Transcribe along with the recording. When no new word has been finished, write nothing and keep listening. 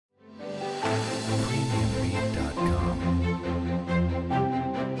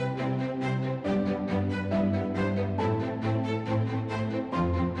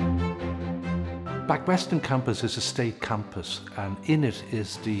Backweston Campus is a state campus, and in it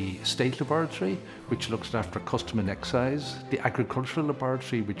is the state laboratory, which looks after custom and excise, the agricultural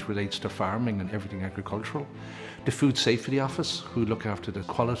laboratory, which relates to farming and everything agricultural, the food safety office, who look after the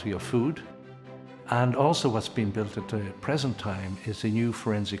quality of food, and also what's been built at the present time is a new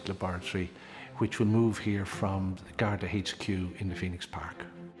forensic laboratory, which will move here from the Garda HQ in the Phoenix Park.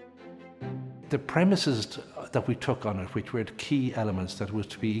 The premises that we took on it, which were the key elements, that it was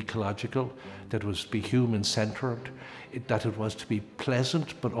to be ecological, that it was to be human-centred, that it was to be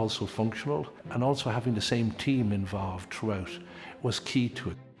pleasant but also functional, and also having the same team involved throughout, was key to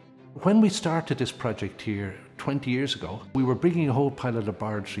it. When we started this project here 20 years ago, we were bringing a whole pile of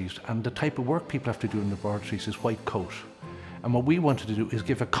laboratories, and the type of work people have to do in laboratories is white coat. And what we wanted to do is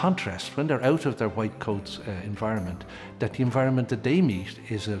give a contrast, when they're out of their white coats environment, that the environment that they meet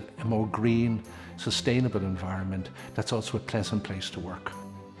is a more green, sustainable environment that's also a pleasant place to work.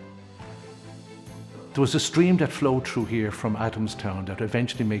 There was a stream that flowed through here from Adamstown that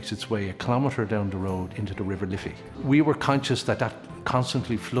eventually makes its way a kilometre down the road into the River Liffey. We were conscious that that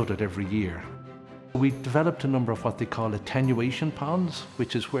constantly flooded every year. We developed a number of what they call attenuation ponds,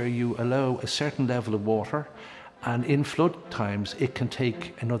 which is where you allow a certain level of water, and in flood times it can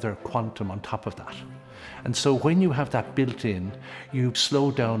take another quantum on top of that. And so when you have that built in, you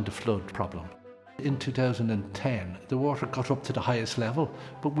slow down the flood problem. In 2010, the water got up to the highest level,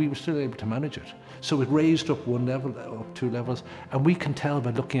 but we were still able to manage it. So it raised up one level, up 2 levels, and we can tell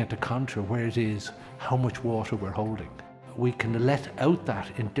by looking at the contour where it is, how much water we're holding. We can let out that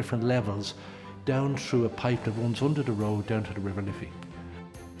in different levels down through a pipe that runs under the road down to the River Liffey.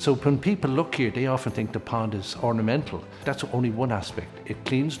 So when people look here, they often think the pond is ornamental. That's only one aspect. It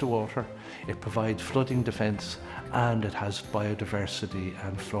cleans the water, it provides flooding defence, and it has biodiversity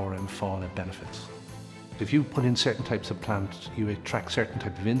and flora and fauna benefits. If you put in certain types of plants, you attract certain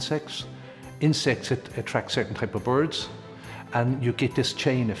type of insects. Insects attract certain type of birds, and you get this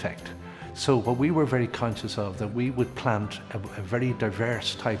chain effect. So what we were very conscious of, that we would plant a very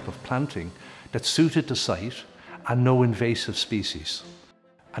diverse type of planting that suited the site and no invasive species.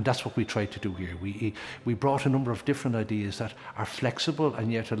 And that's what we tried to do here. We brought a number of different ideas that are flexible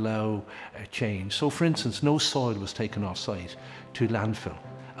and yet allow a change. So for instance, no soil was taken off site to landfill.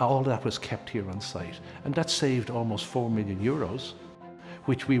 All that was kept here on site. And that saved almost €4 million,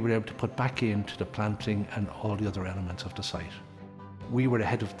 which we were able to put back into the planting and all the other elements of the site. We were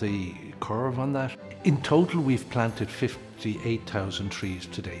ahead of the curve on that. In total, we've planted 58,000 trees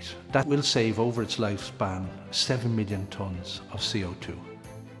to date. That will save over its lifespan 7 million tonnes of CO2.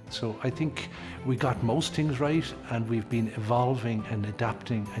 So I think we got most things right, and we've been evolving and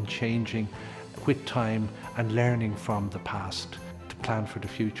adapting and changing with time and learning from the past to plan for the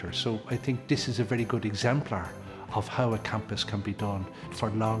future. So I think this is a very good exemplar of how a campus can be done for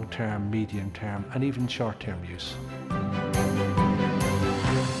long-term, medium-term and even short-term use.